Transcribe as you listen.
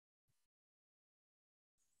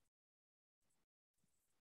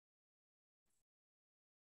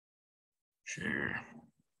Share.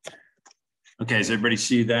 Okay, does everybody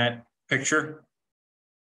see that picture?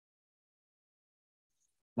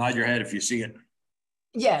 Nod your head if you see it.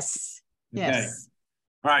 Yes. Okay. Yes.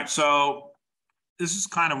 All right, so this is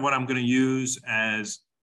kind of what I'm going to use as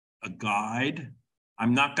a guide.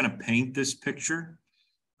 I'm not going to paint this picture.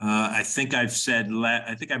 I think I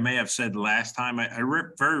may have said last time, I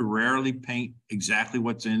very rarely paint exactly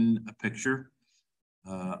what's in a picture.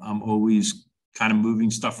 I'm always kind of moving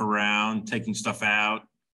stuff around, taking stuff out,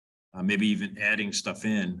 maybe even adding stuff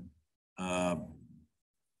in, to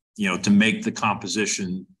make the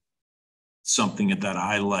composition something that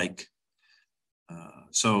I like.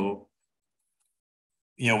 So,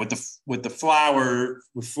 with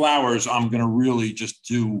flowers, I'm going to really just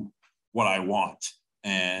do what I want.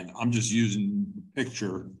 And I'm just using the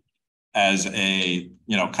picture as a,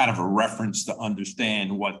 kind of a reference to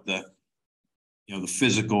understand what the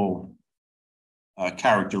physical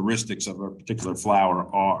characteristics of a particular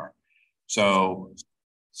flower are. So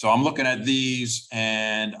I'm looking at these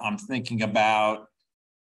and I'm thinking about,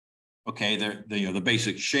 okay, they're the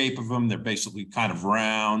basic shape of them. They're basically kind of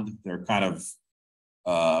round. They're kind of,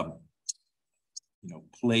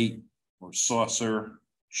 plate or saucer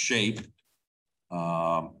shape.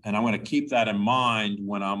 And I'm going to keep that in mind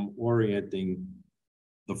when I'm orienting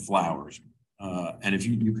the flowers. And if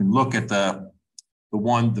you can look at the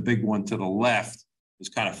big one to the left is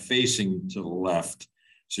kind of facing to the left.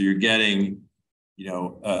 So you're getting,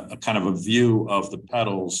 a kind of a view of the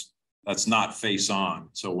petals that's not face on.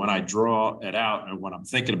 So when I draw it out and when I'm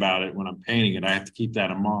thinking about it, when I'm painting it, I have to keep that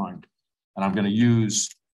in mind. And I'm going to use,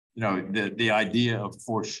 the idea of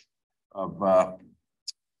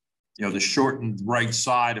the shortened right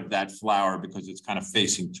side of that flower because it's kind of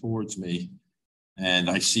facing towards me. And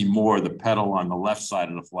I see more of the petal on the left side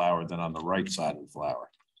of the flower than on the right side of the flower.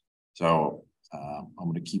 So I'm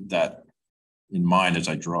going to keep that in mind as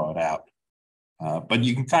I draw it out. But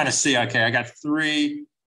you can kind of see, okay, I got three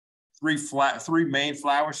main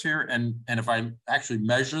flowers here. And if I actually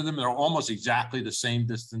measure them, they're almost exactly the same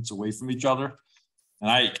distance away from each other. And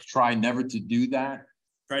I try never to do that.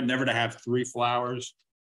 Try never to have three flowers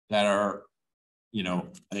that are,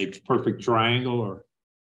 a perfect triangle or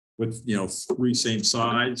with, three same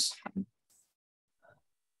sides.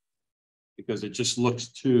 Because it just looks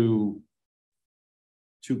too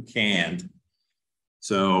canned.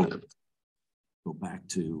 So go back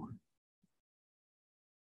to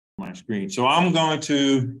my screen. So I'm going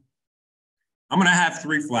to have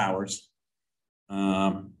three flowers.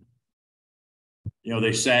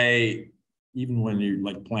 They say, even when you're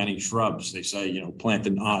like planting shrubs, they say, plant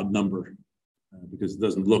an odd number because it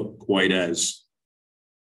doesn't look quite as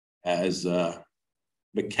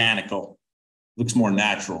mechanical. It looks more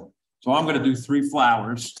natural. So I'm going to do three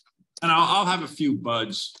flowers, and I'll have a few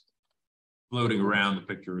buds floating around the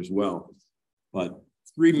picture as well. But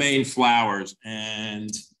three main flowers, and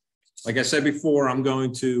like I said before, I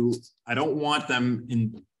don't want them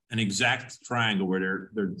in an exact triangle where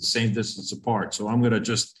they're the same distance apart. So I'm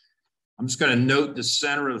just going to note the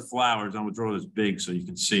center of the flowers. I'm going to draw this big so you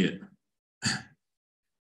can see it.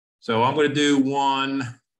 So I'm going to do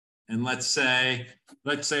one, and let's say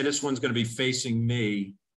this one's going to be facing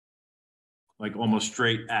me, like almost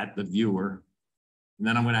straight at the viewer. And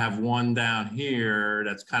then I'm going to have one down here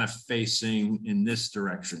that's kind of facing in this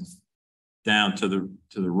direction, down to the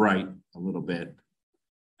right a little bit.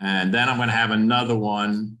 And then I'm going to have another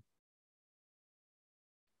one.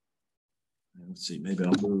 Let's see, maybe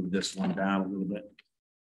I'll move this one down a little bit.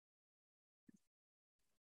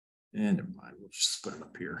 And never mind, we'll just put it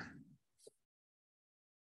up here.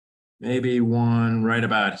 Maybe one right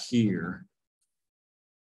about here.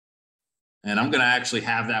 And I'm going to actually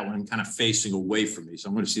have that one kind of facing away from me. So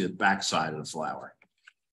I'm going to see the back side of the flower.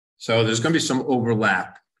 So there's going to be some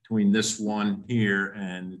overlap between this one here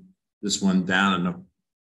and this one down in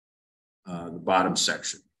the bottom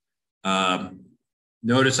section.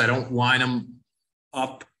 Notice I don't line them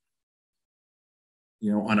up,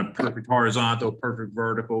 on a perfect horizontal, perfect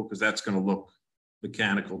vertical, because that's going to look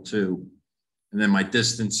mechanical too. And then my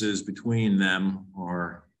distances between them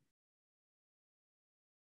are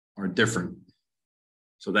different.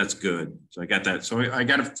 So that's good. So I got that. So I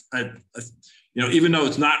got even though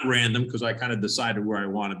it's not random, because I kind of decided where I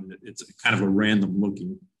wanted it, it's kind of a random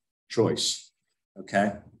looking choice.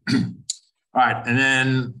 Okay. All right. And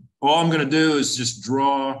then all I'm going to do is just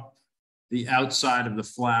draw the outside of the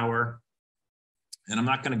flower. And I'm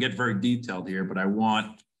not going to get very detailed here, but I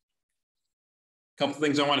want a couple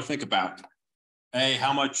things I want to think about. A,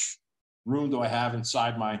 how much room do I have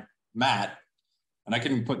inside my mat? And I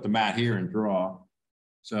can put the mat here and draw.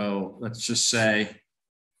 So let's just say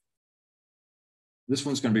This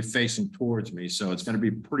one's going to be facing towards me, so it's going to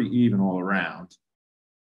be pretty even all around.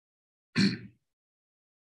 And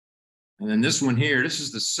then this one here, this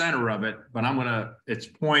is the center of it, but it's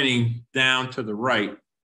pointing down to the right.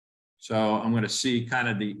 So I'm going to see kind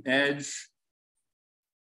of the edge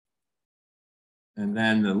and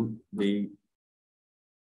then and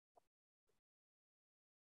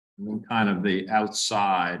then kind of the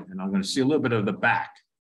outside, and I'm going to see a little bit of the back.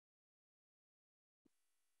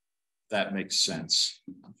 That makes sense,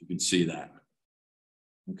 if you can see that.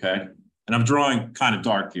 Okay. And I'm drawing kind of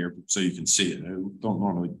dark here so you can see it. I don't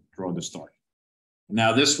normally draw this dark.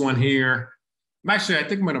 Now this one here, I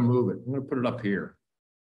think I'm going to move it. I'm going to put it up here.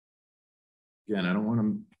 Again, I don't want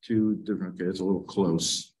them too different. Okay, it's a little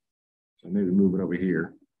close. So maybe move it over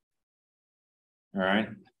here. All right.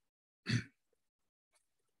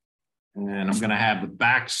 And I'm going to have the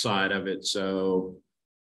back side of it. So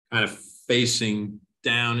kind of facing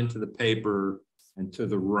down into the paper and to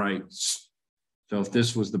the right. So if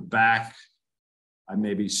this was the back, I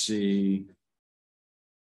maybe see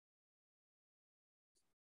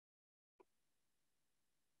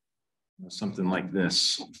something like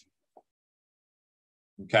this.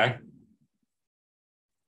 Okay.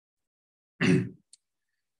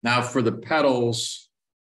 Now for the petals,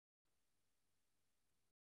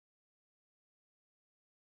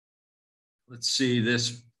 let's see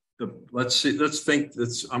this. Let's think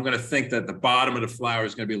that's, I'm going to think that the bottom of the flower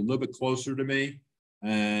is going to be a little bit closer to me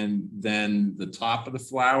and then the top of the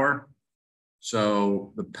flower.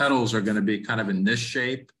 So the petals are going to be kind of in this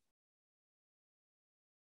shape.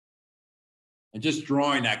 And just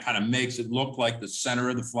drawing that kind of makes it look like the center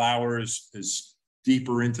of the flower is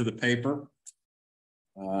deeper into the paper.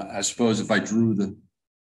 I suppose if I drew the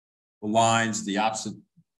lines, the opposite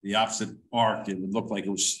arc, it would look like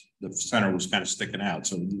the center was kind of sticking out.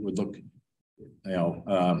 So it would look,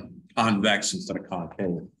 convex instead of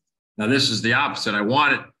concave. Now this is the opposite. I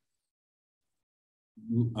want it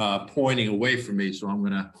pointing away from me. So I'm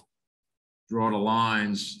going to draw the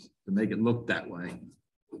lines to make it look that way.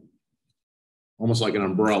 Almost like an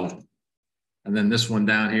umbrella. And then this one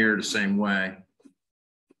down here the same way.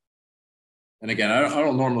 And again, I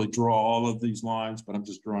don't normally draw all of these lines, but I'm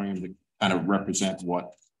just drawing them to kind of represent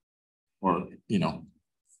what, or,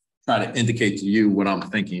 try to indicate to you what I'm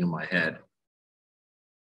thinking in my head.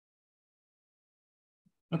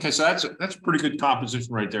 Okay, so that's a pretty good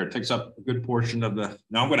composition right there. It takes up a good portion of the,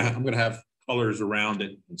 now I'm gonna have colors around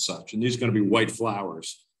it and such, and these are gonna be white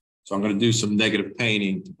flowers. So I'm gonna do some negative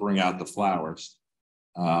painting to bring out the flowers.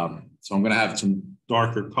 So I'm gonna have some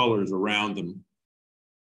darker colors around them,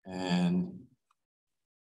 and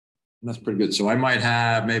that's pretty good. So I might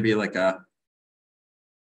have maybe like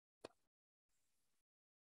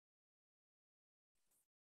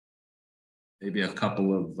maybe a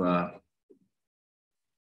couple of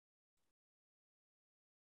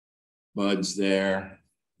buds there.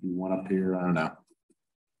 One up here, I don't know.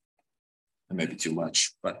 That may be too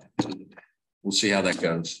much, but we'll see how that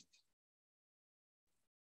goes.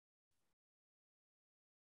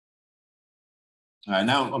 All right,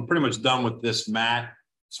 now I'm pretty much done with this mat.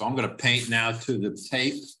 So I'm going to paint now to the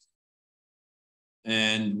tape.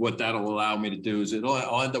 And what that'll allow me to do is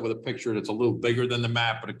I'll end up with a picture that's a little bigger than the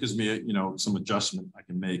mat, but it gives me, some adjustment I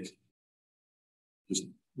can make. Just,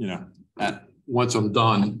 once I'm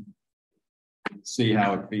done, see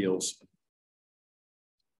how it feels.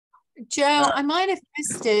 Joe, I might have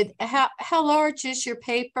missed it. How large is your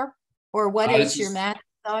paper, or what is your mat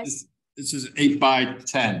size? This is 8 by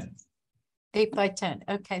 10. 8 by 10.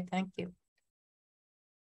 Okay, thank you.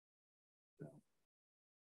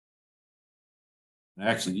 I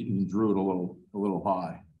actually even drew it a little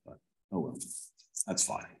high, but oh well, that's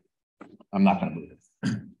fine. I'm not going to move it.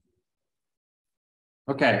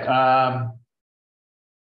 Okay. I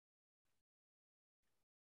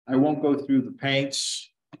won't go through the paints.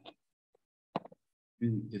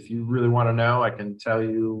 If you really want to know, I can tell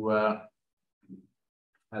you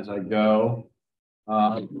as I go.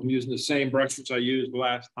 I'm using the same brushes I used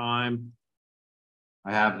last time.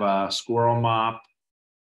 I have a squirrel mop,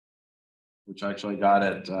 which I actually got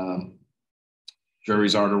at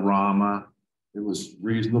Jerry's Artorama. It was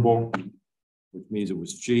reasonable, which means it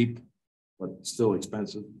was cheap, but still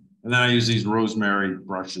expensive. And then I use these rosemary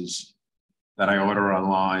brushes that I order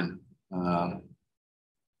online. And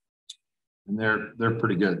they're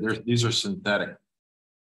pretty good. These are synthetic.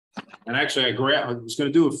 And actually I was gonna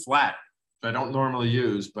do it flat, which I don't normally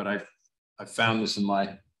use, but I found this in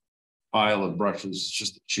my pile of brushes. It's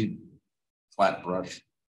just a cheap flat brush.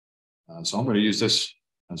 So I'm going to use this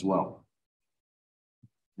as well.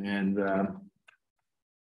 And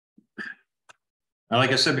And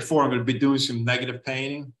like I said before, I'm going to be doing some negative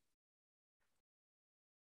painting.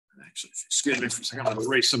 Actually, excuse me for a second, I'm going to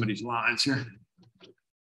erase some of these lines here.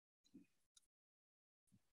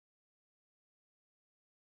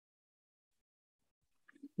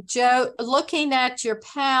 Joe, looking at your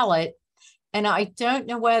palette, and I don't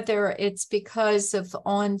know whether it's because of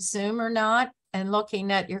on Zoom or not, and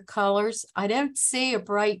looking at your colors, I don't see a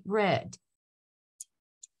bright red.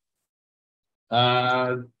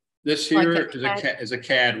 This here Like is a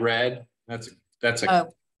CAD red. That's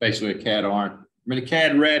Oh. basically a CAD orange. I mean, a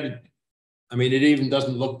CAD red. I mean, it even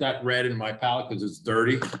doesn't look that red in my palette because it's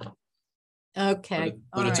dirty. Okay.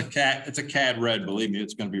 But it's a CAD red. Believe me,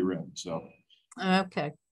 it's going to be red. So.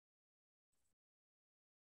 Okay.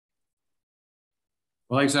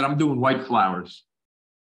 Well, like I said, I'm doing white flowers.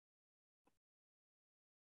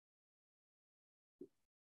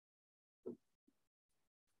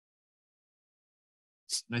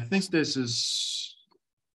 And I think this is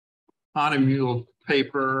Honeymoon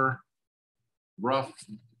paper, rough.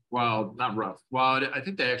 Well, not rough. Well, I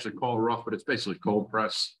think they actually call it rough, but it's basically cold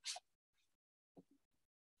press.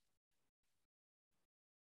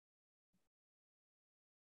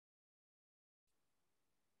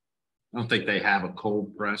 I don't think they have a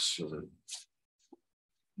cold press, or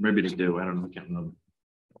maybe they do. I don't know. I can't remember.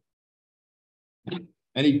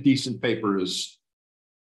 Any decent paper is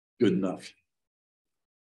good enough.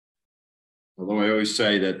 Although I always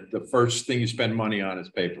say that the first thing you spend money on is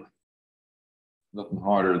paper. Nothing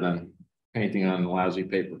harder than painting on lousy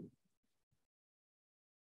paper.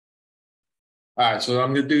 All right, so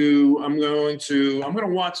I'm going to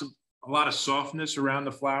want a lot of softness around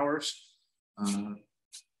the flowers.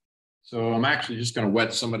 So I'm actually just going to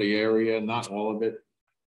wet some of the area, not all of it,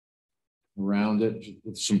 around it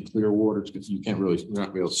with some clear water, because you're not going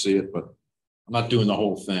to be able to see it, but I'm not doing the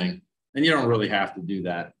whole thing. And you don't really have to do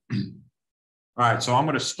that. All right, so I'm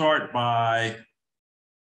going to start by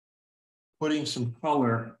putting some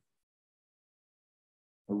color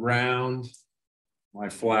around my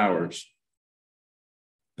flowers.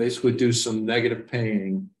 Basically do some negative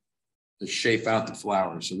painting to shape out the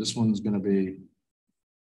flowers. So this one's going to be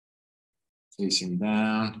facing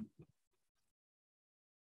down.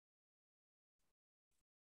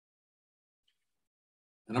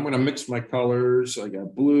 And I'm going to mix my colors. I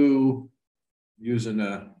got blue, using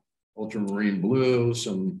a ultramarine blue,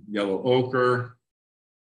 some yellow ochre,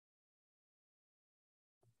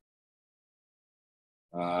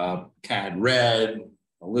 CAD red,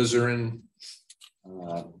 alizarin,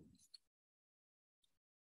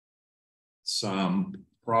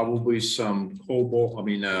 probably some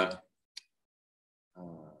cobalt,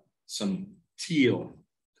 some teal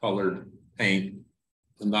colored paint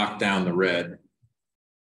to knock down the red.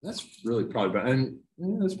 That's really probably about, and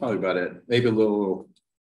that's probably about it. Maybe a little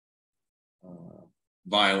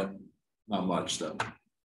violet, not much though.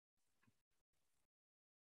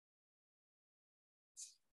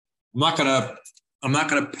 I'm not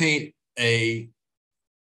gonna paint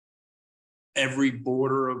every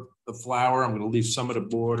border of the flower. I'm gonna leave some of the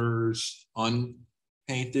borders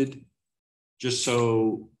unpainted, just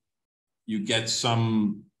so you get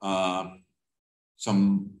some what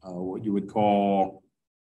you would call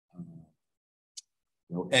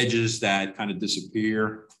edges that kind of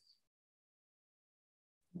disappear.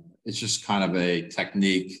 It's just kind of a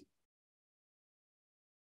technique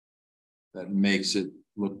that makes it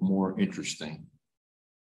look more interesting.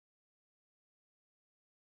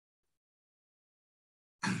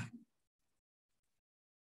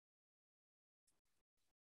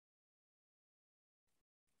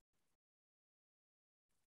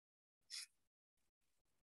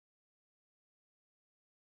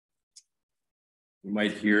 You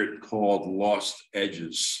might hear it called lost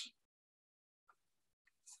edges.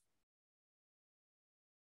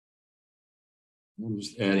 I'm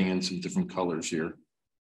just adding in some different colors here.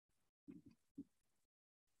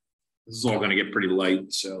 This is all going to get pretty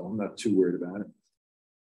light, so I'm not too worried about it.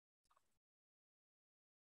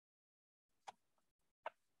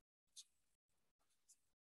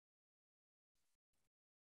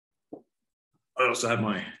 I also have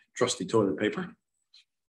my trusty toilet paper.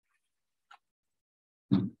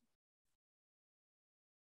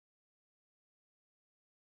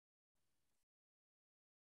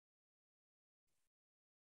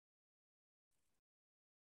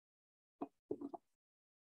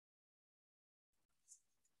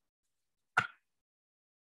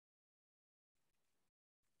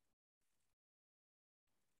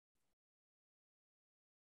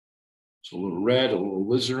 So a little red, a little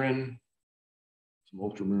alizarin, some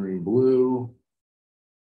ultramarine blue,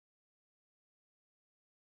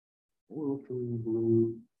 ultramarine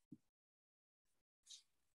blue,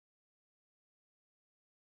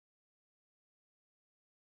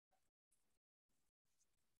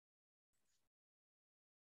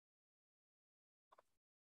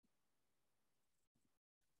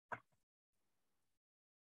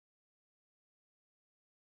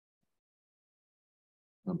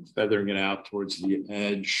 I'm feathering it out towards the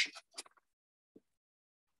edge.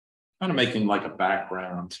 Kind of making like a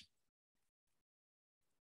background.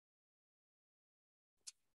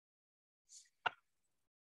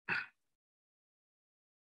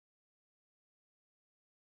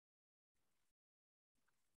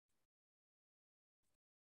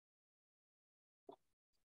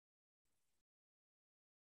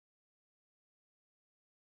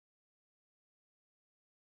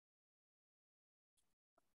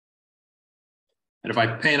 And if I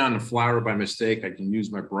paint on the flower by mistake, I can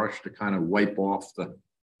use my brush to kind of wipe off the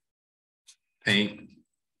paint,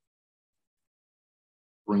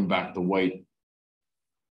 bring back the white.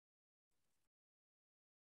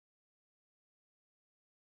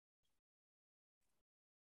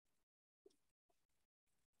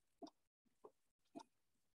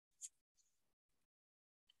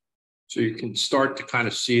 So you can start to kind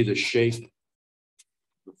of see the shape of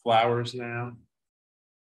the flowers now.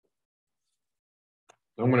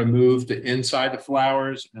 I'm going to move to inside the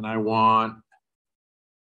flowers, and I'm going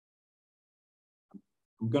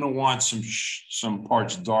to want some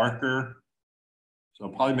parts darker. So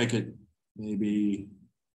I'll probably make it maybe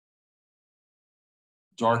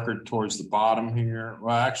darker towards the bottom here.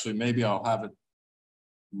 Well, actually, maybe I'll have it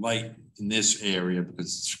light in this area because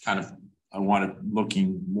it's kind of, I want it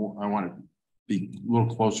looking more, I want it to be a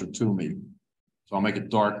little closer to me. So I'll make it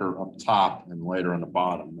darker up top and lighter on the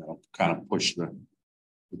bottom. That'll kind of push the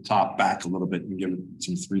top back a little bit and give it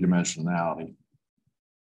some three-dimensionality.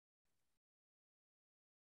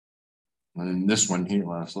 And then this one here,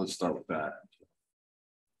 so let's start with that.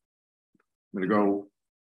 I'm going to go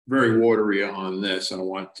very watery on this. I don't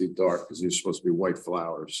want it too dark because these are supposed to be white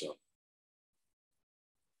flowers. So,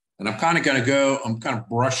 and I'm kind of going to go, I'm kind of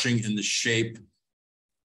brushing in the shape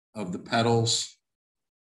of the petals.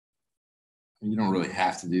 And you don't really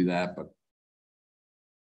have to do that, but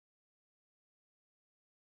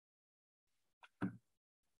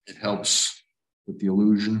it helps with the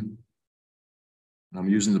illusion. And I'm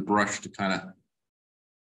using the brush to kind of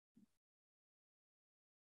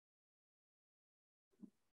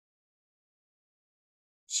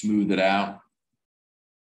smooth it out.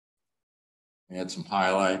 Add some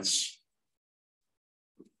highlights.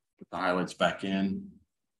 Put the highlights back in.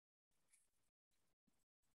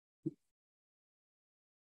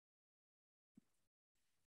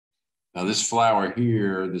 Now this flower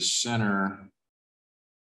here, the center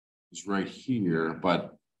is right here,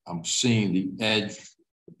 but I'm seeing the edge,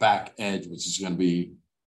 the back edge, which is going to be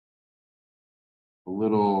a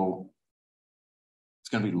little, it's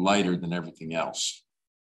going to be lighter than everything else.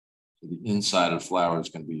 So the inside of the flower is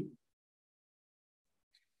going to be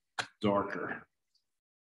darker.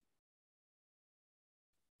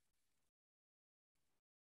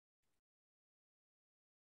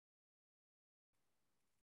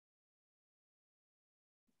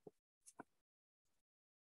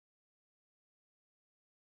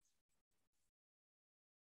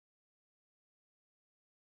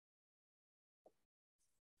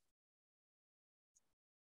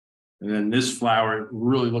 And then this flower,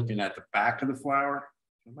 really looking at the back of the flower,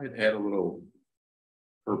 I might add a little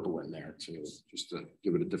purple in there too, just to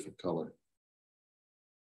give it a different color.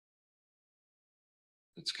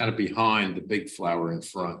 It's kind of behind the big flower in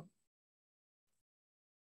front.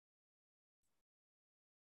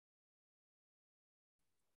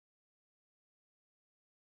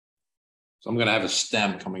 So I'm going to have a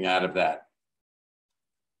stem coming out of that.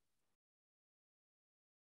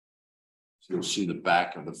 So you'll see the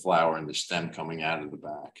back of the flower and the stem coming out of the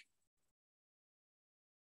back.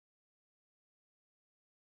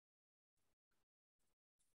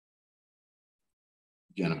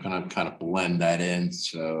 Again, I'm going to kind of blend that in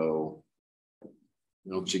so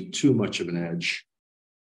you don't see too much of an edge.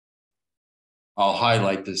 I'll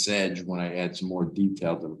highlight this edge when I add some more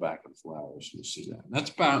detail to the back of the flowers. You'll see that. And that's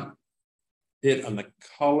about it on the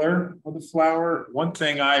color of the flower. One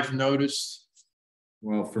thing I've noticed,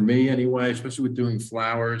 well, for me anyway, especially with doing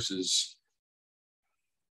flowers, is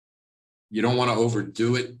you don't want to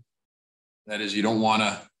overdo it. That is, you don't want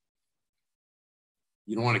to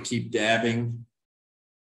keep dabbing,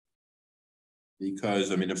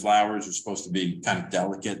 because I mean the flowers are supposed to be kind of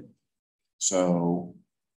delicate. So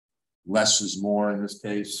less is more in this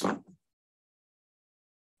case. All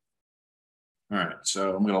right,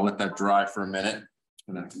 so I'm going to let that dry for a minute.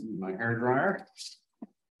 I'm going to use my hair dryer.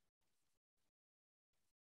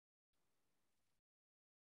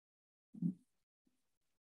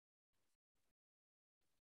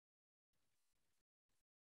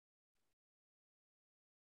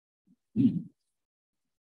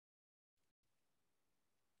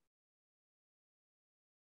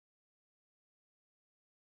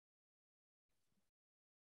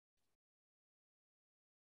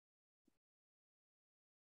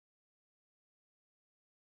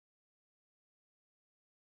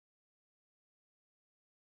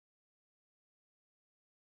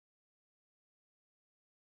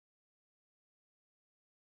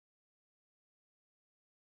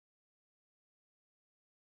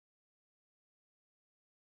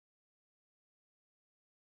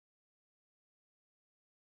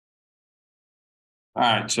 All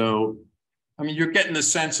right, so, I mean, you're getting the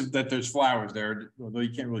sense of that there's flowers there, although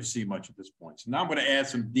you can't really see much at this point. So now I'm going to add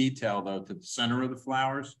some detail though to the center of the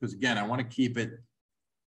flowers, because again, I want to keep it,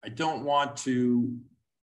 I don't want to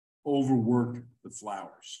overwork the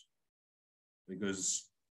flowers because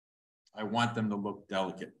I want them to look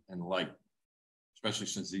delicate and light, especially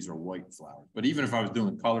since these are white flowers. But even if I was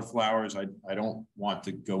doing color flowers, I don't want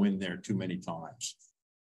to go in there too many times.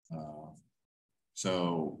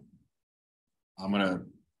 So I'm going to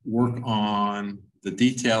work on the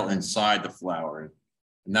detail inside the flower,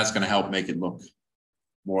 and that's going to help make it look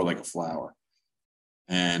more like a flower.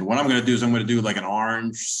 And what I'm going to do is I'm going to do like an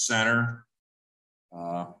orange center.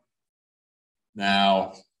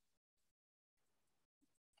 Now,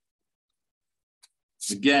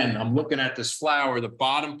 again, I'm looking at this flower. The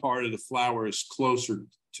bottom part of the flower is closer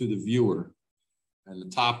to the viewer, and the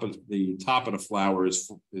top of the flower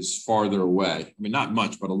is farther away. I mean, not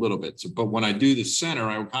much, but a little bit. So, but when I do the center,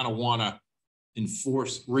 I kind of want to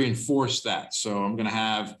reinforce that. So I'm going to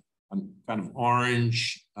have a kind of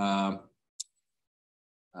orange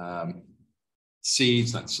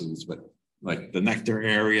seeds, not seeds, but like the nectar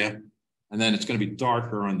area, and then it's going to be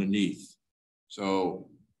darker underneath. So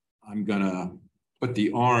I'm going to put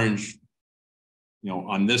the orange,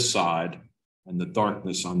 on this side, and the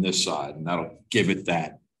darkness on this side, and that'll give it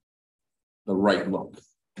the right look,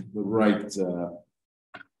 the right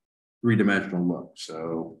three-dimensional look.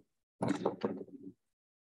 So I'm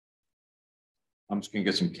just gonna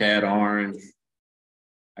get some cad orange.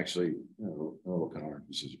 Actually, what kind of orange?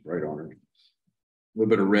 This is bright orange. A little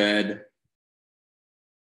bit of red.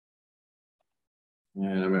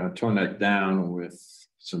 And I'm gonna tone that down with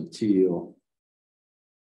some teal.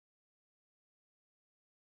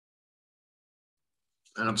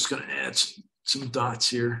 And I'm just gonna add some dots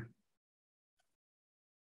here.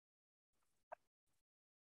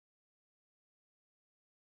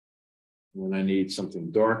 When I need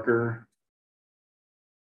something darker.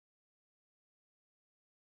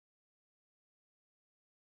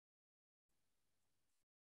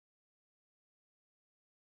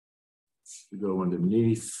 To go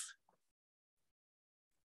underneath.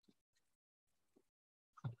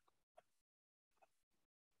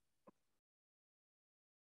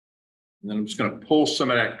 And then I'm just going to pull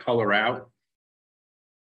some of that color out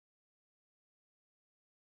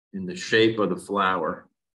in the shape of the flower.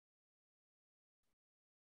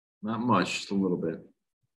 Not much, just a little bit.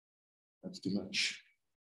 That's too much.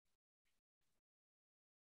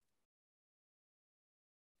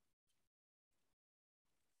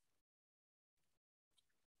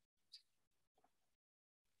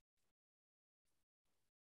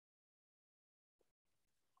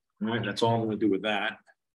 All right, that's all I'm going to do with that.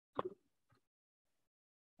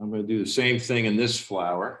 I'm going to do the same thing in this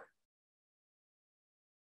flower.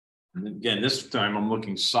 And again, this time I'm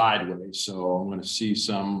looking sideways, so I'm going to see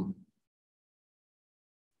some.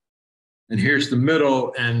 And here's the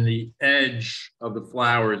middle, and the edge of the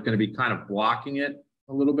flower is going to be kind of blocking it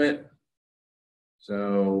a little bit.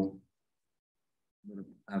 So I'm going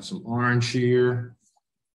to have some orange here.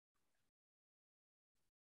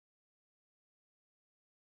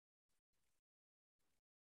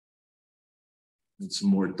 And some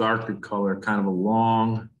more darker color, kind of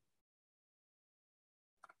along.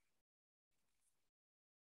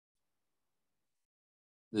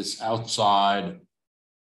 This outside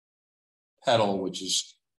petal, which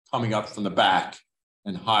is coming up from the back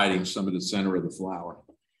and hiding some of the center of the flower.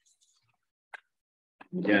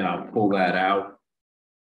 Again, I'll pull that out.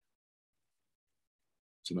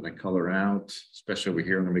 Some of that color out, especially over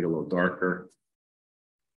here, I'm gonna make it a little darker.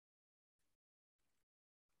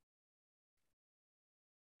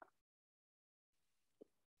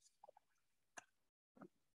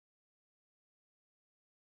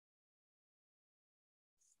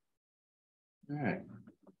 All right.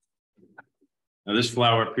 Now this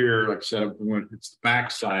flower up here, like I said, it's the back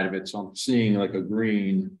side of it, so I'm seeing like a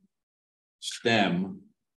green stem,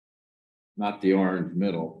 not the orange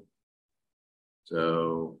middle.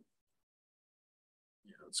 So,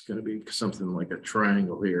 it's going to be something like a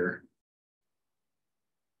triangle here.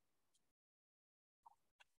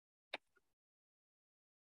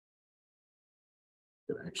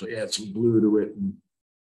 Could actually add some blue to it.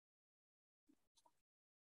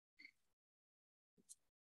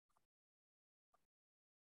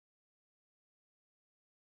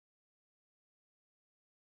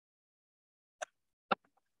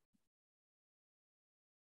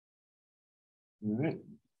 All right.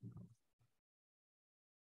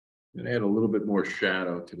 And add a little bit more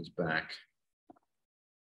shadow to this back.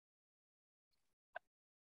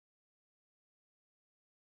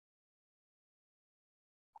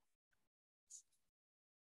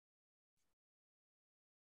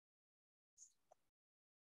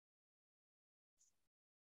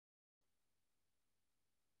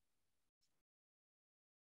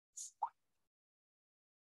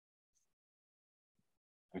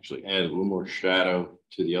 actually add a little more shadow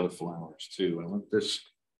to the other flowers too. I want this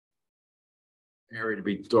area to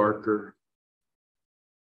be darker.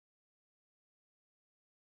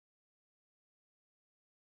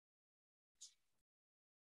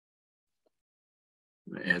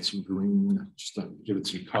 I'm gonna add some green just to give it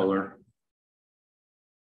some color.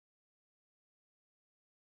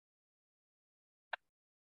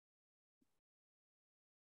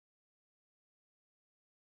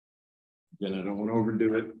 Again, I don't want to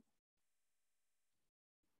overdo it.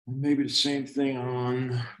 And maybe the same thing on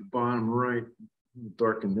the bottom right.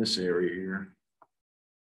 Darken this area here.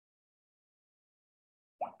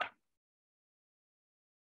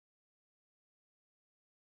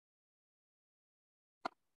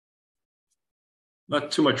 Not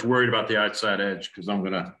too much worried about the outside edge because I'm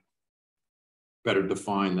going to better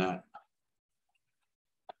define that.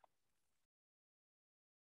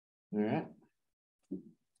 All right.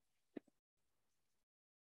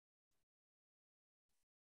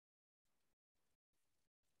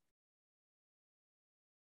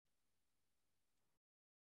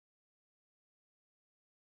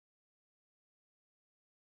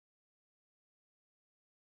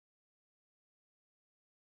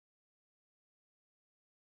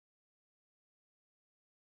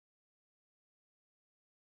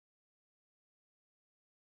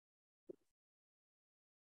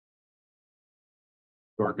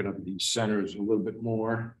 Darken up these centers a little bit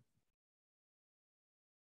more.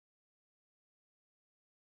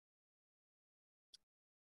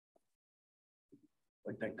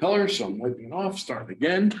 Like that color, so I'm wiping it off, starting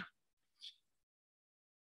again.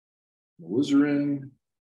 Alizarin,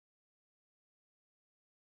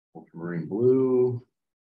 ultramarine blue,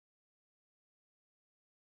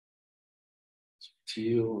 some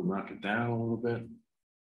teal, knock it down a little bit.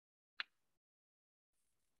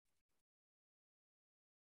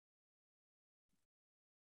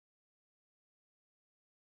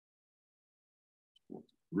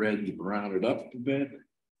 Red to brown it up a bit.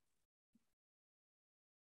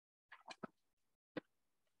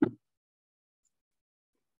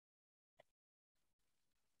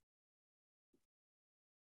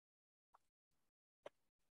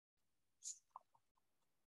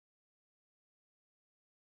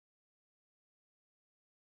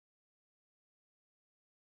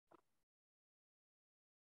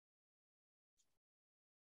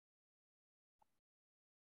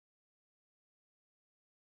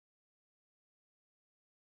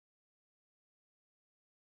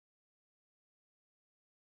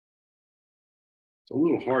 It's a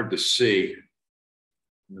little hard to see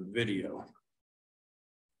in the video.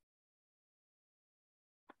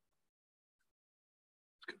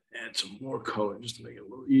 Add some more color just to make it a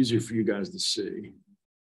little easier for you guys to see.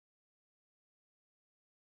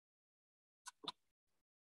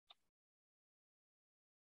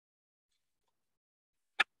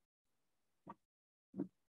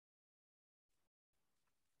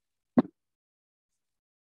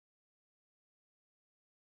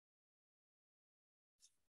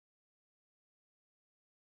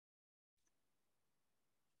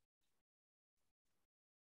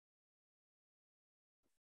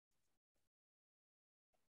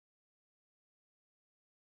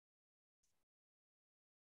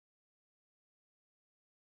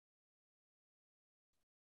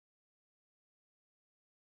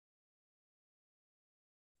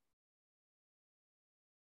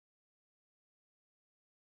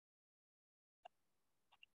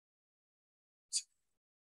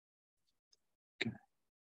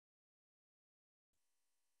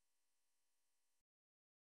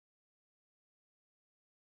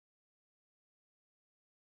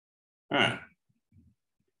 All right.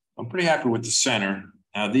 I'm pretty happy with the center.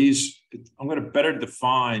 Now these, I'm going to better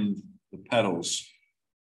define the petals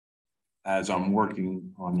as I'm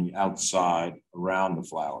working on the outside around the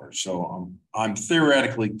flower. So I'm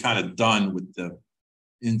theoretically kind of done with the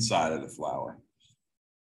inside of the flower.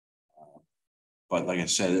 But like I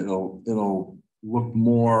said, it'll look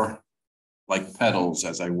more like petals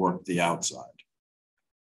as I work the outside.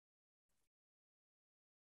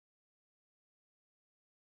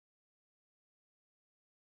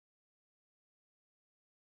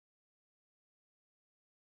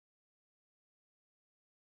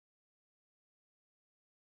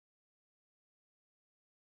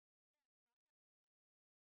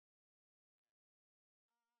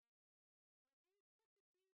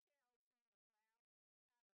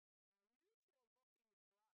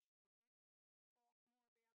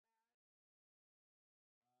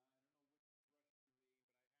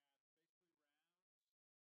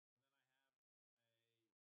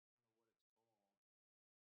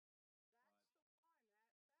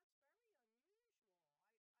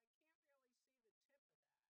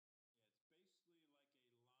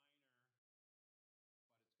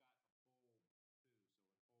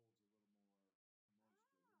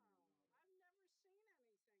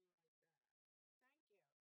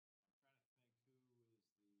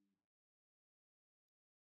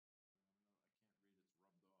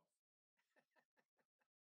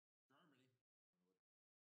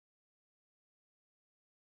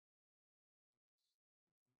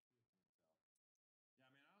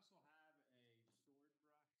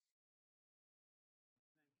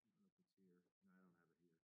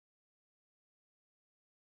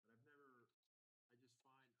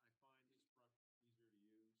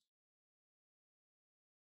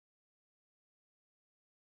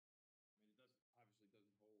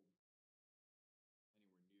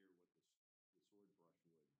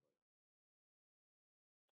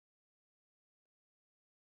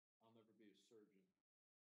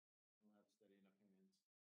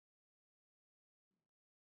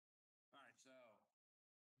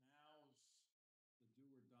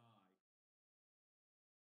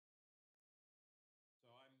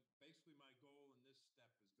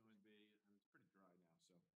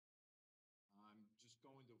 just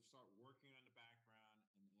going to start working on the background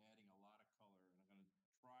and adding a lot of color, and I'm going to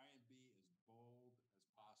try and be as bold as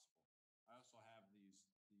possible. I also have these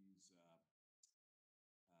little,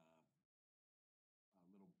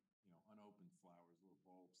 unopened flowers, little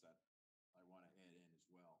bulbs that I want to add in as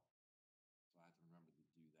well. So I have to remember to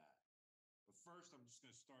do that. But first, I'm just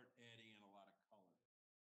going to start adding in a lot of color.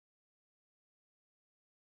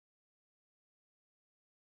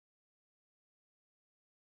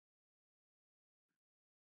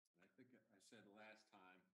 And I think I said last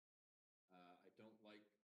time, I'm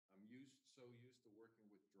so used to working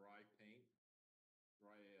with dry paint,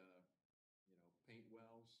 paint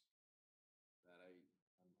wells, that I'm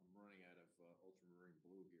running out of ultramarine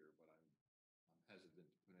blue here, but I'm hesitant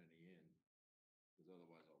to put any in, because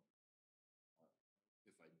otherwise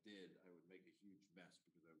if I did, I would make a huge mess,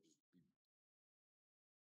 because I would just be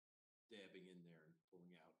dabbing in there and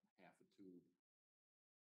pulling out half a tube.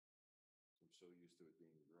 So I'm so used to it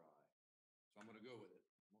being dry. So I'm going to go with it.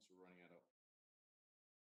 I'm also running out of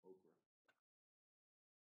ochre.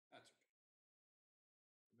 That's okay.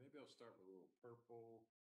 Maybe I'll start with a little purple.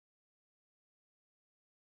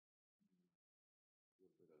 A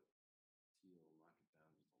little bit of teal, knock it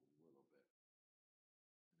down just a little bit.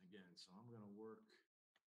 And again, so I'm going to work the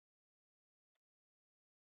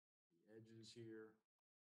edges here.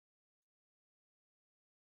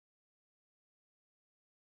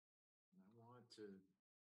 And I want to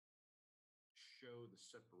show the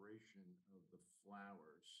separation of the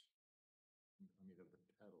flowers, of the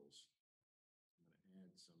petals. I'm going to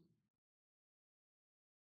add some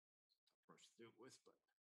brush to do it with, but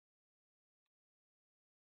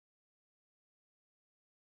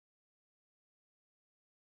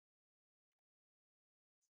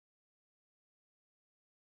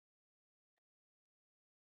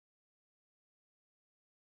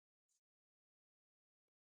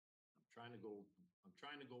I'm trying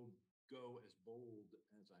to go as bold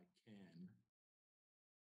as I can.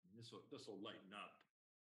 This will lighten up.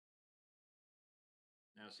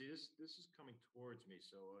 Now, see, this is coming towards me,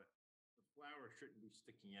 so the flower shouldn't be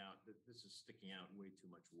sticking out. This is sticking out way too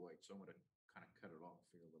much white, so I'm going to kind of cut it off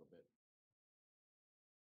here a little bit.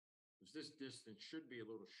 Because this distance should be a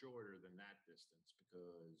little shorter than that distance,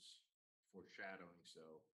 because foreshadowing,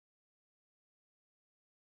 so.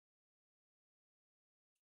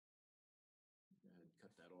 Go ahead and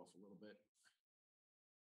cut that off a little bit.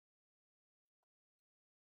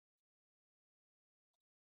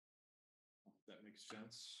 If that makes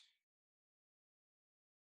sense.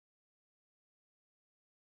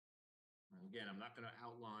 And again, I'm not going to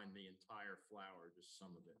outline the entire flower, just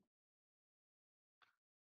some of it.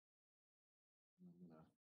 I'm going to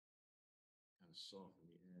kind of soften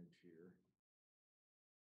the edge here.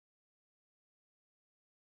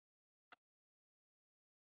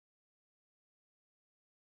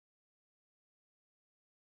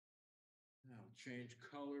 Now change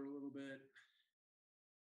color a little bit.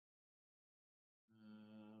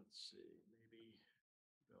 Let's see, maybe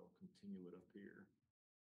I'll continue it up here.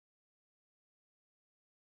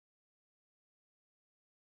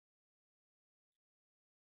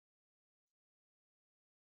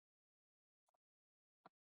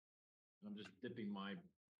 I'm just dipping my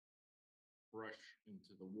brush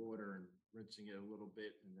into the water and rinsing it a little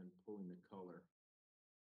bit and then pulling the color.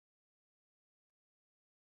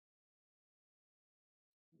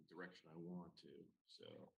 The direction I want to.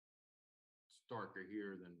 So it's darker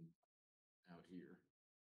here than out here.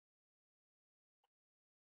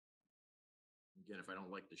 Again, if I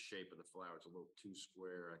don't like the shape of the flower, it's a little too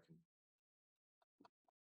square, I can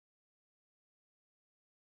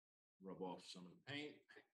rub off some of the paint.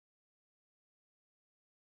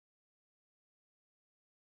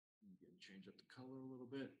 Again, change up the color a little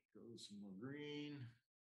bit, go with some more green.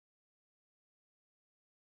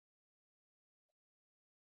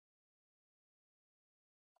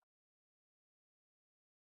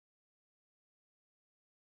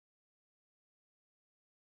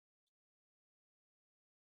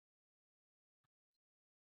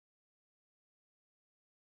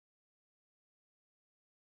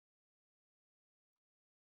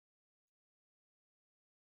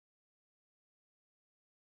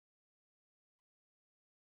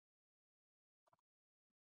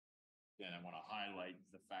 Again, I want to highlight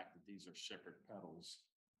the fact that these are separate petals.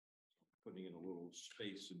 So putting in a little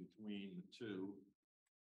space in between the two.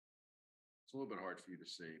 It's a little bit hard for you to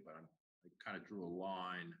see, but I kind of drew a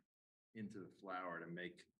line into the flower to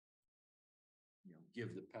make,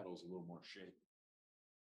 give the petals a little more shape.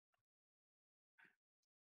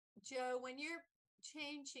 Joe, when you're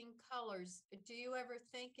changing colors, do you ever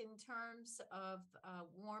think in terms of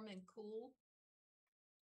warm and cool?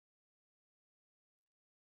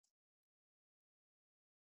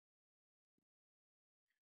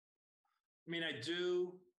 I mean, I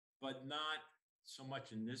do, but not so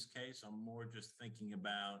much in this case. I'm more just thinking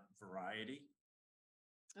about variety.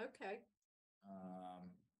 Okay.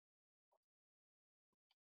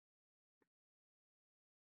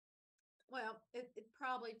 Well, it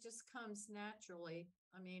probably just comes naturally.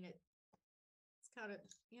 I mean, it's kind of,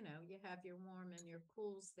 you know, you have your warm and your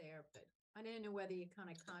cools there, but I didn't know whether you kind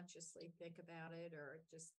of consciously think about it or it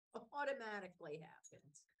just automatically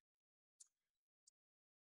happens.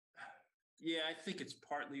 Yeah, I think it's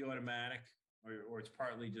partly automatic, or it's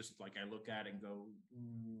partly just like I look at it and go,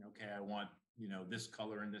 okay, I want, you know, this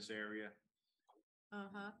color in this area.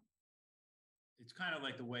 Uh-huh. It's kind of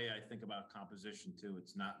like the way I think about composition too.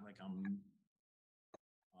 It's not like I'm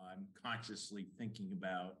consciously thinking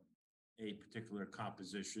about a particular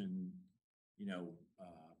composition, you know,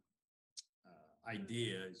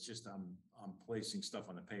 idea. It's just I'm placing stuff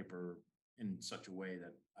on the paper in such a way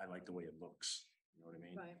that I like the way it looks. You know what I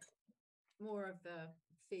mean? Right. More of the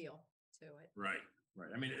feel to it. Right. Right.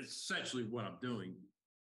 I mean, it's essentially what I'm doing,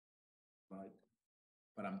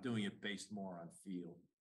 but I'm doing it based more on feel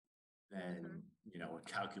than, you know, a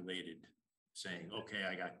calculated saying, okay,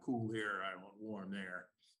 I got cool here, I want warm there.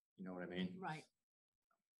 You know what I mean? Right.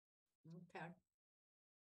 Okay.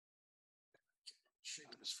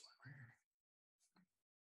 Shape of this flower here.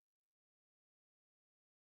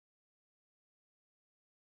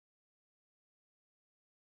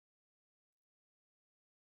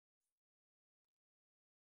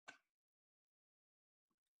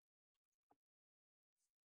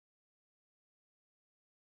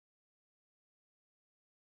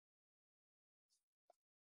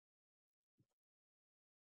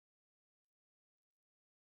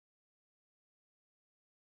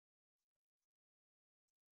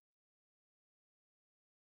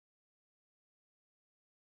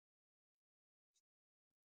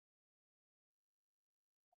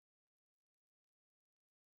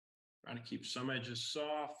 Trying to keep some edges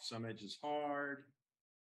soft, some edges hard.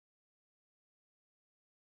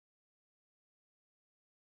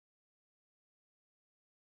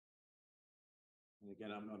 And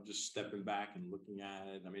again, I'm just stepping back and looking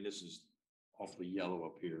at it. I mean, this is awfully yellow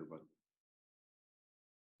up here, but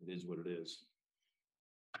it is what it is.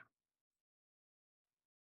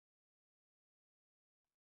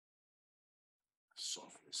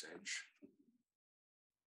 Soften this edge.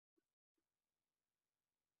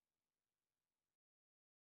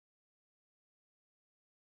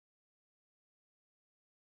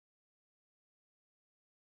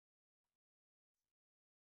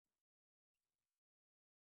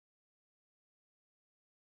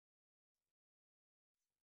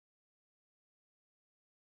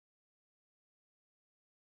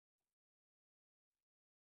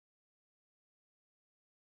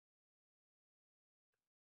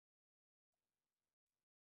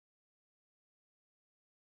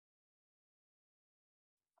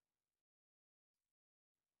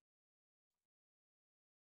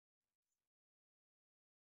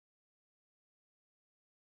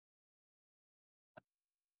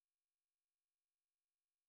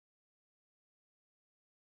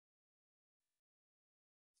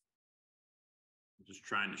 I'm just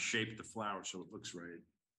trying to shape the flower so it looks right.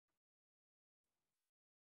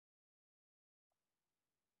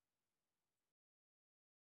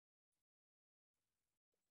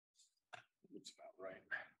 Looks about right.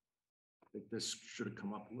 I think this should have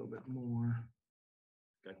come up a little bit more.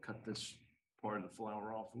 I cut this part of the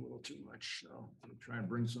flower off a little too much, so I'm try and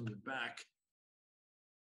bring some of it back.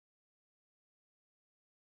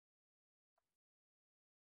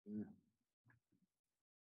 Yeah.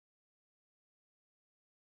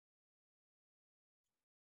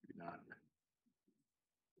 Maybe not.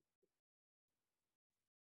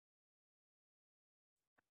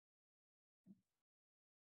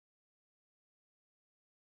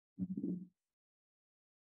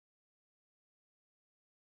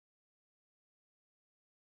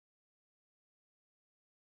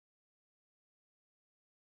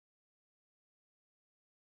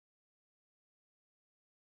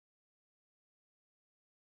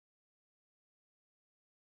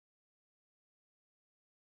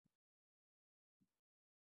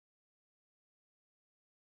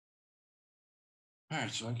 All right,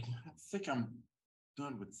 so I think I'm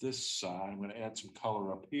done with this side. I'm going to add some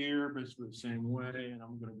color up here, basically the same way, and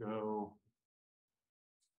I'm going to go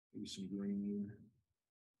maybe some green,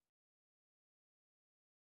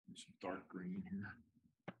 some dark green here.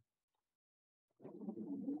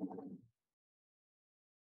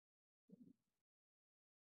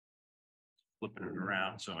 Flipping it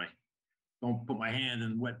around so I don't put my hand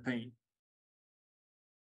in wet paint.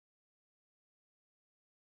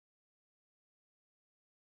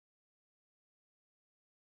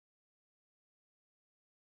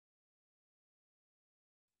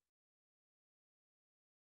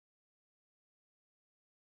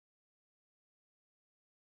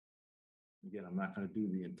 Again, I'm not going to do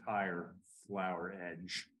the entire flower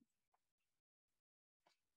edge.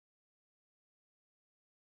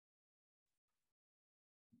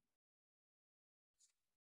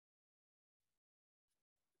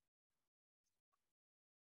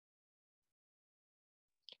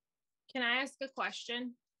 Can I ask a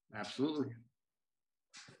question? Absolutely.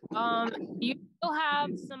 Do you still have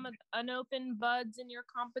some of the unopened buds in your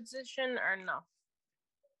composition or no?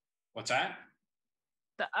 What's that?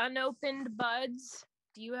 The unopened buds,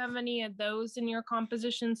 do you have any of those in your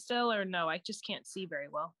composition still or no? I just can't see very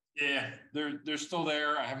well. Yeah, they're still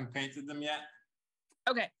there. I haven't painted them yet.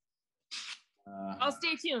 Okay. I'll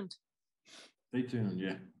stay tuned. Stay tuned,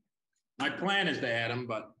 yeah. My plan is to add them,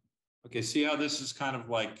 but okay, see how this is kind of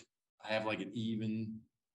like, I have like an even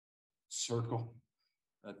circle.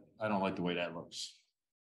 I don't like the way that looks.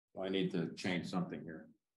 So I need to change something here.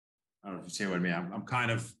 I don't know if you see what I mean. I'm kind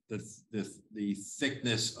of, the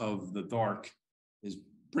thickness of the dark is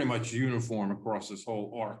pretty much uniform across this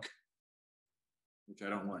whole arc, which I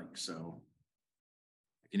don't like. So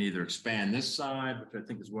I can either expand this side, which I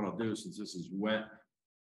think is what I'll do since this is wet.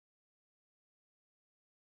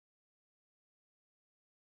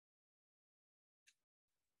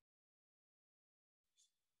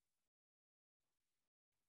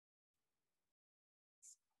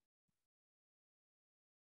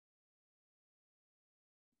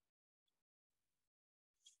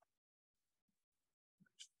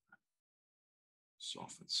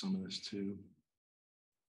 Soften some of this too.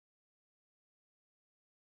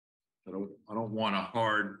 I don't want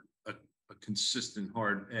a consistent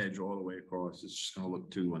hard edge all the way across. It's just going to look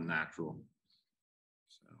too unnatural.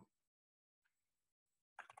 So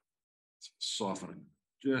softening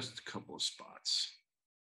just a couple of spots.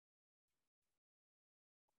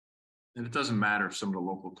 And it doesn't matter if some of the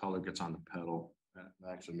local color gets on the petal. That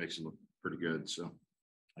actually makes it look pretty good. So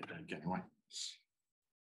I think anyway.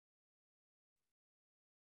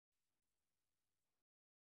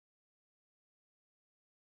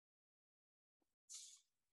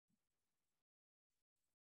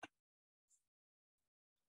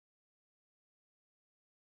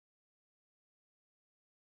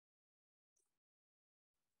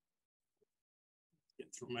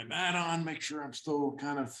 Get through my mat on, make sure I'm still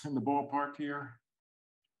kind of in the ballpark here.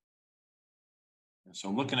 And so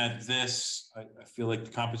I'm looking at this, I feel like the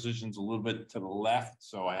composition's a little bit to the left.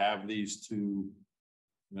 So I have these two.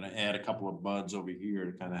 I'm going to add a couple of buds over here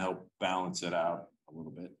to kind of help balance it out a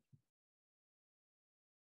little bit.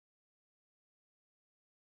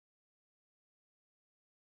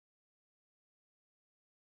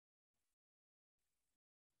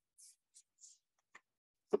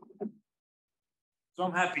 So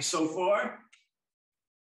I'm happy so far.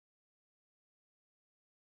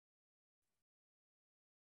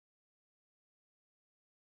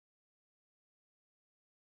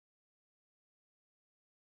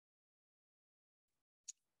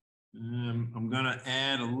 I'm going to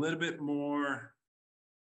add a little bit more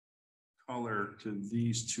color to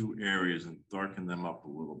these two areas and darken them up a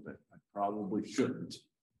little bit. I probably shouldn't.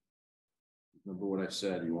 Remember what I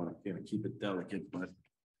said, you want to kind of keep it delicate, but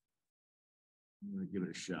I'm going to give it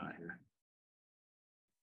a shot here.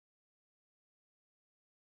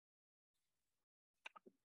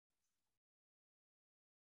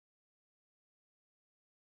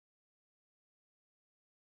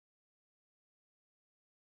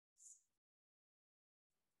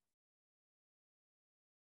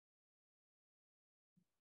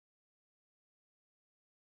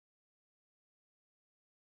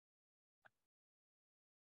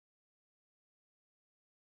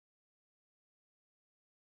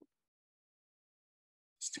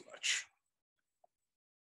 It's too much.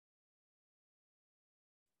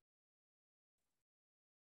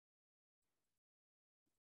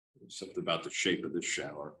 Something about the shape of this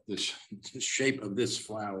shower. The shape of this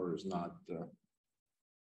flower is not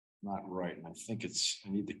right. And I think I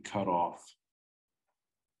need to cut off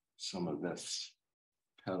some of this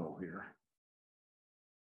petal here.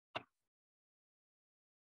 Let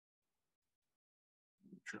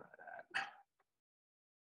me try that.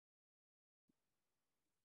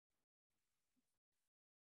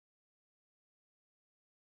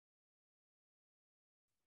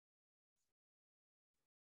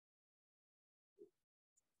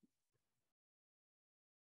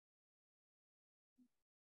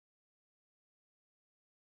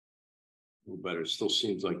 A little better. It still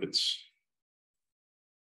seems like it's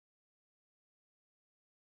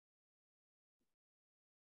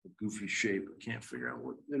a goofy shape. I can't figure out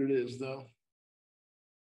what it is though.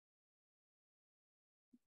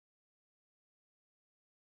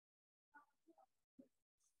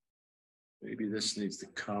 Maybe this needs to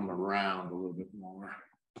come around a little bit more.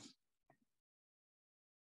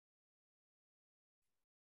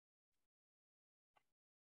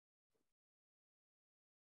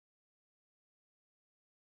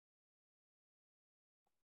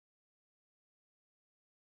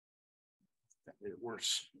 That made it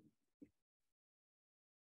worse.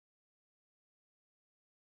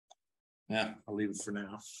 Yeah, I'll leave it for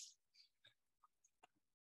now.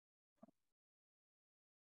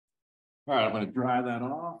 All right, I'm going to dry that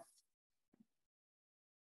off.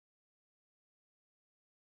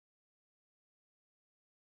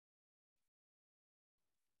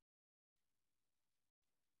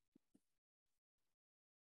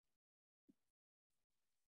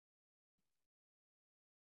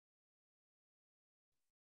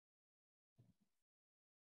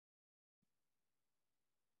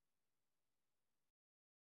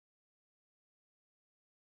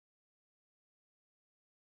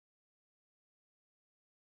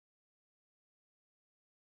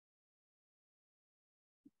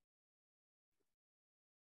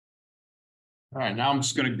 All right, now I'm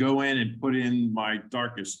just going to go in and put in my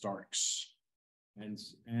darkest darks and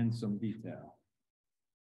some detail.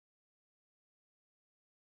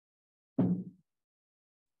 Pretty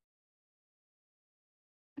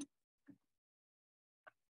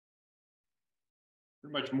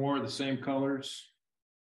much more of the same colors.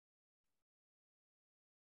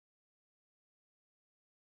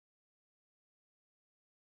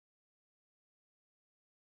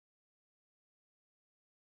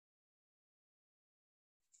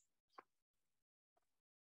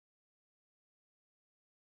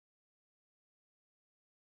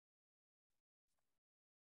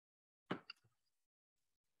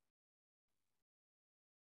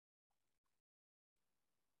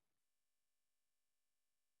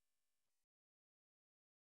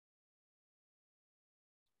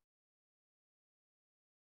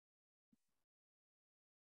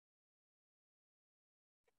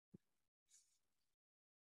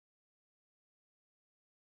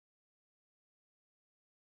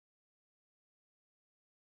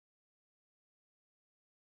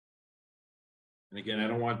 And again, I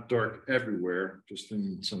don't want dark everywhere, just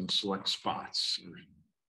in some select spots.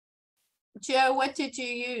 Joe, what did you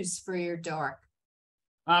use for your dark?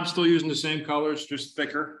 I'm still using the same colors, just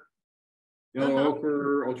thicker. Yellow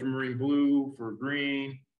ochre, ultramarine blue for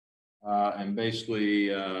green, and basically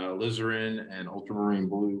alizarin and ultramarine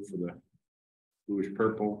blue for the bluish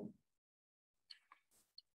purple.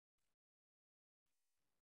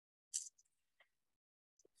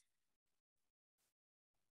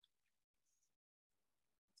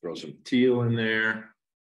 Throw some teal in there.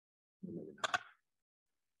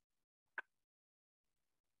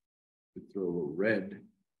 Throw a little red.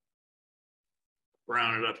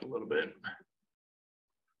 Brown it up a little bit.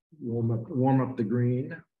 Warm up the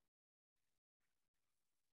green.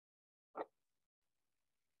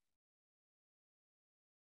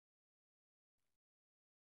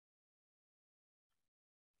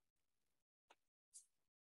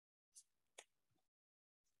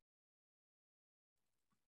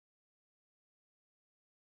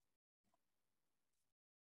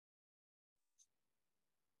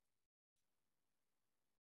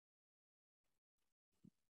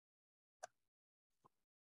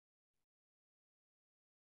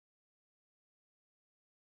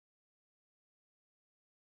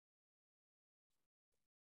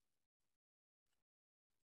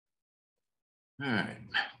 All right.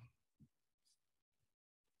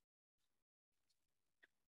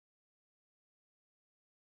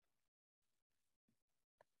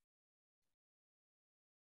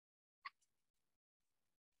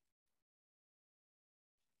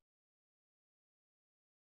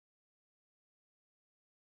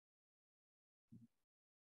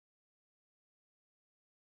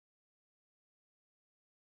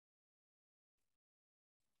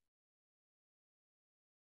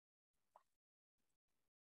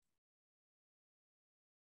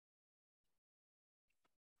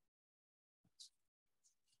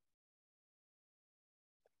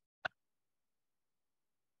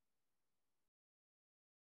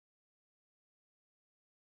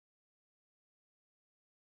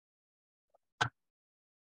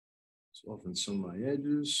 Soften some of my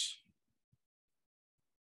edges.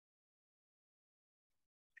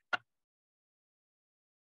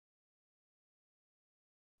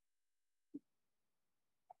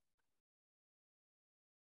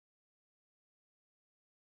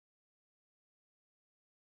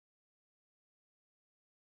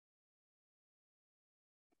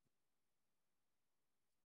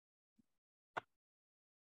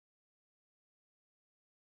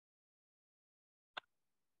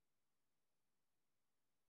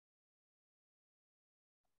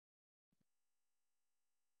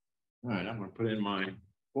 All right, I'm gonna put in my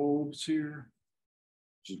bulbs here,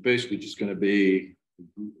 which is basically just gonna be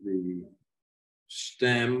the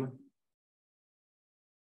stem.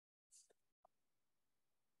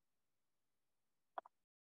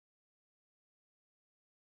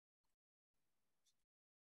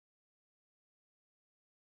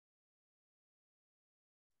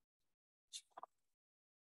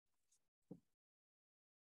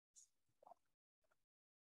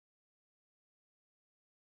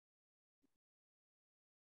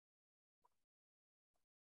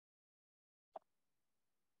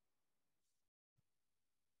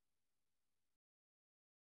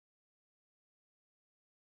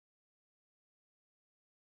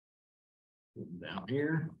 Down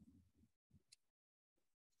here.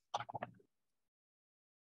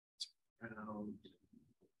 Round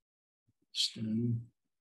stem.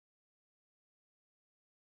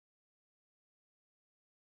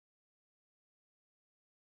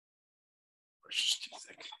 Brush is too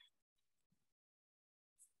thick.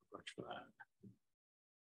 Brush for that.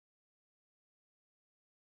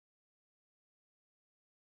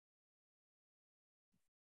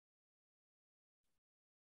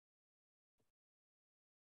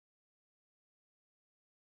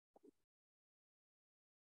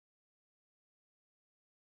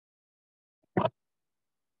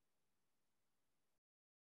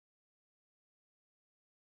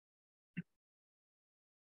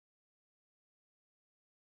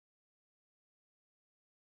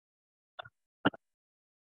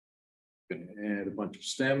 Gonna add a bunch of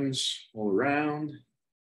stems all around.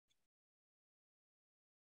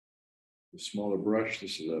 The smaller brush,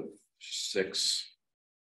 this is a 6.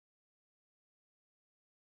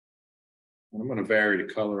 And I'm going to vary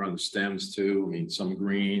the color on the stems too. I mean, some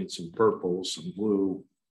green, some purple, some blue.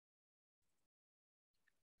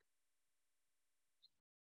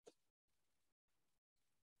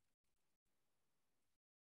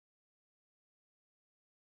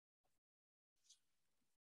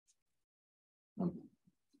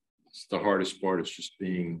 It's the hardest part. It's just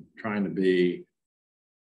trying to be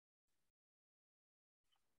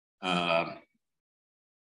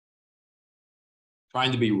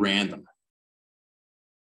random.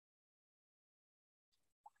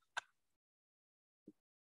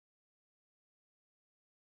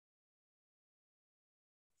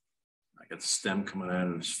 I got the stem coming out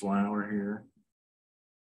of this flower here.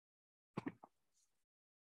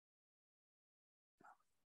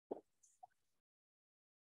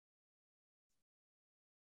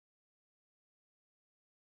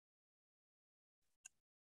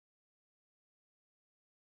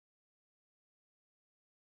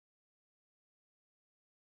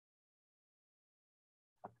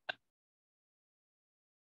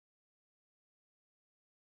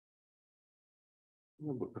 I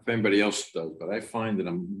don't know if anybody else does, but I find that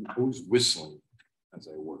I'm always whistling as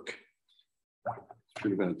I work. Should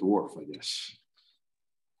have been a dwarf, I guess.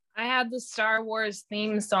 I had the Star Wars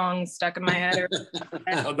theme song stuck in my head.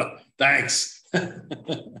 Oh, no, thanks.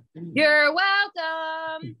 You're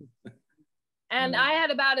welcome. And I had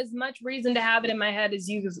about as much reason to have it in my head as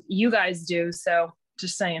you guys do. So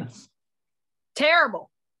just saying. Terrible.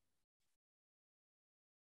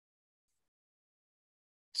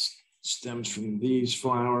 Stems from these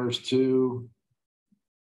flowers too.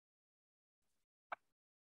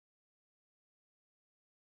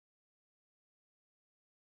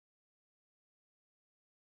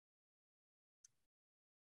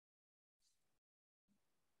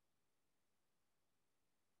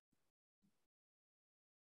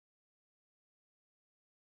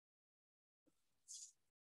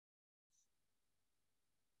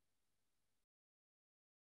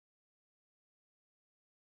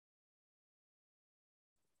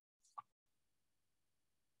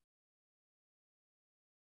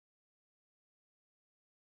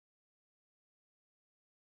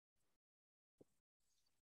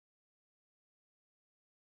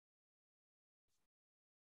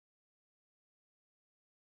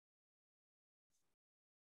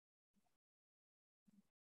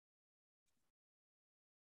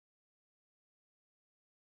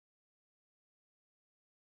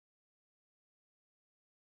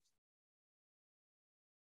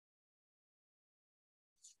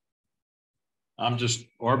 I'm just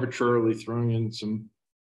arbitrarily throwing in some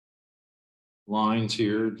lines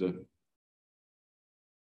here to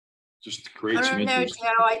just create some interest.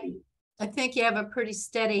 Joe, I think you have a pretty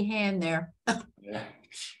steady hand there. Yeah.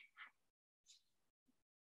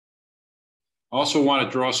 Also want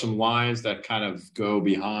to draw some lines that kind of go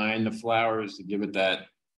behind the flowers to give it that,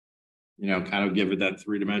 kind of give it that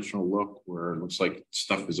 3-dimensional look where it looks like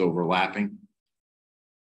stuff is overlapping.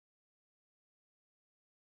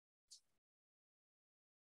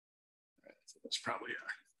 That's probably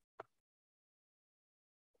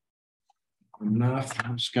enough.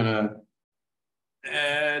 I'm just gonna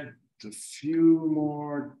add a few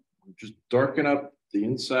more, just darken up the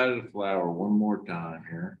inside of the flower one more time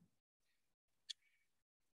here.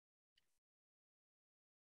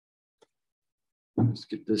 Let's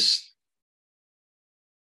get this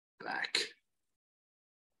back.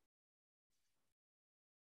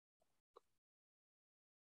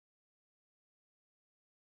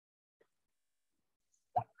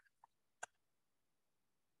 I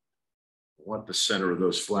want the center of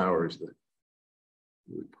those flowers to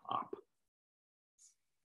really pop.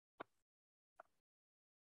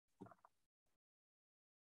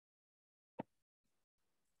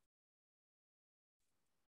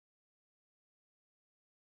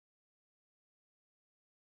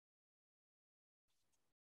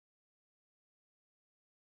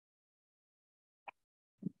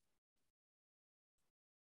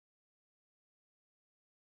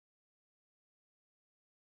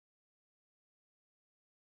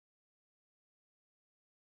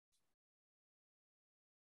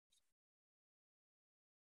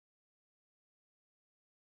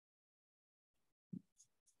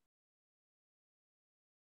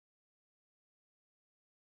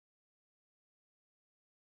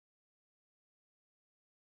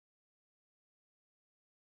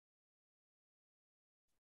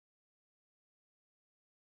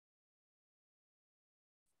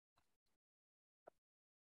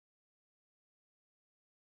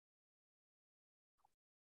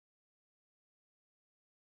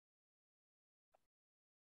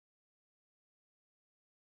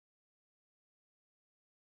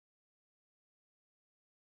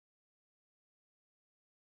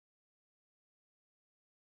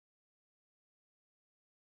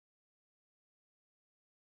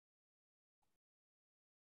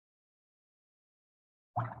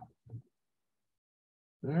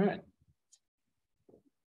 All right.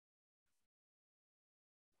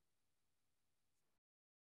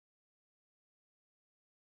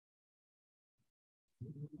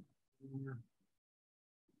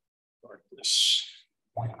 Start this.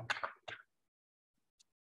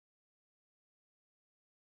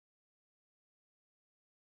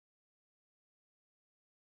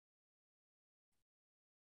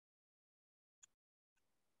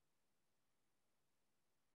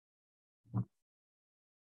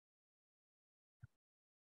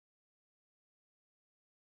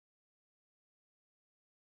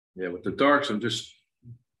 Yeah, with the darks, I'm just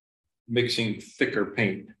mixing thicker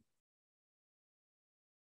paint.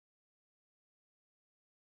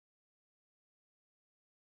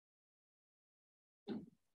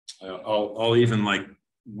 I'll even like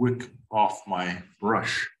wick off my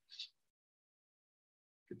brush,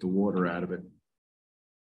 get the water out of it.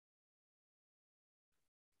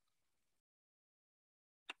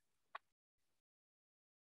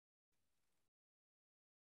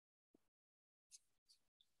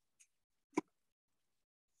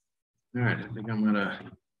 All right, I think I'm gonna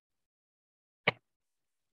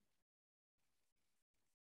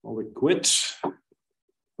call it quits.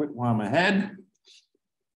 Quit while I'm ahead.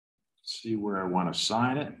 See where I want to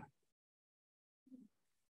sign it.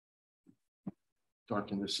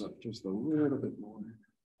 Darken this up just a little bit more.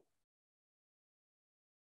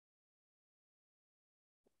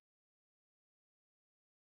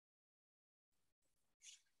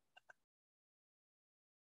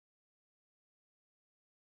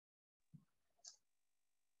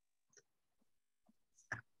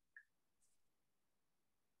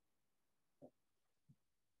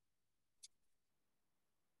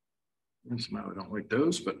 Somehow I don't like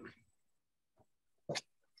those, but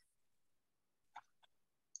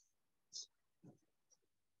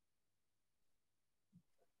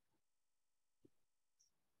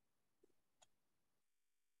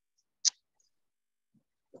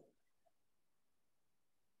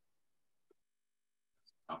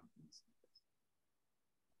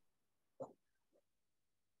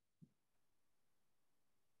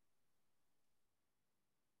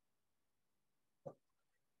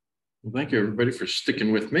well, thank you everybody for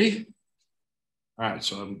sticking with me. All right,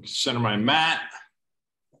 so I'm center my mat,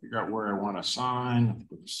 figure out where I want to sign,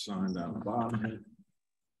 put the sign down the bottom here.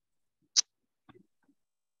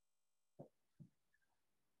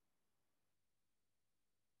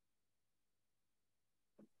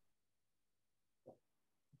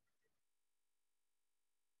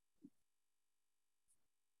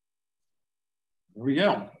 There we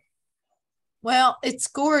go. Well, it's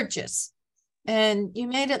gorgeous. And you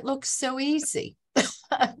made it look so easy.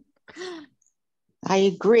 I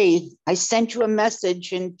agree. I sent you a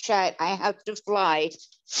message in chat. I have to fly.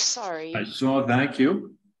 Sorry. I saw, thank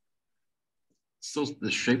you. still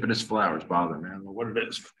the shape of this flower is bothering me. I don't know what it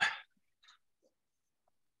is.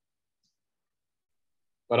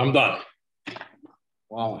 But I'm done.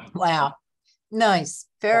 Wow. Wow. Nice.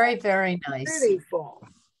 Very, very nice. Beautiful.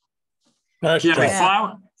 Nice Yeah,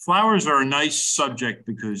 job. flowers are a nice subject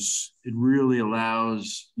because it really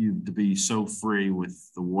allows you to be so free with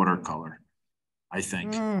the watercolor, I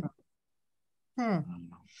think.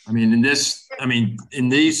 I mean, in this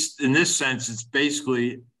sense, it's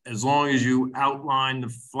basically as long as you outline the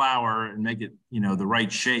flower and make it, the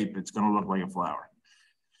right shape, it's going to look like a flower.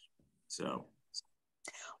 So.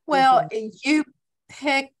 Well, you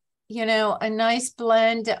pick, a nice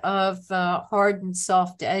blend of hard and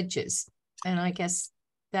soft edges. And I guess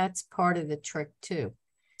that's part of the trick too.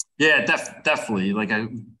 Yeah, definitely. Like I,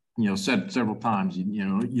 said several times,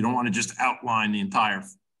 you don't want to just outline the entire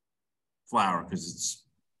flower because it's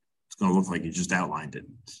going to look like you just outlined it.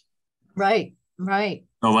 Right, right.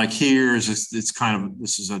 So like here is it's kind of,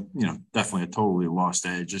 this is definitely a totally lost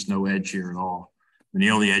edge. There's no edge here at all. And the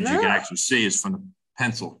only edge you can actually see is from the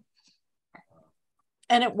pencil.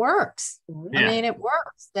 And it works. Yeah. I mean, it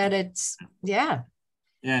works that it's, yeah.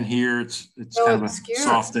 Yeah, and here it's So kind of obscure. a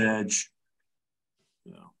soft edge.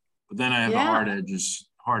 But then I have the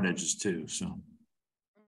hard edges too. So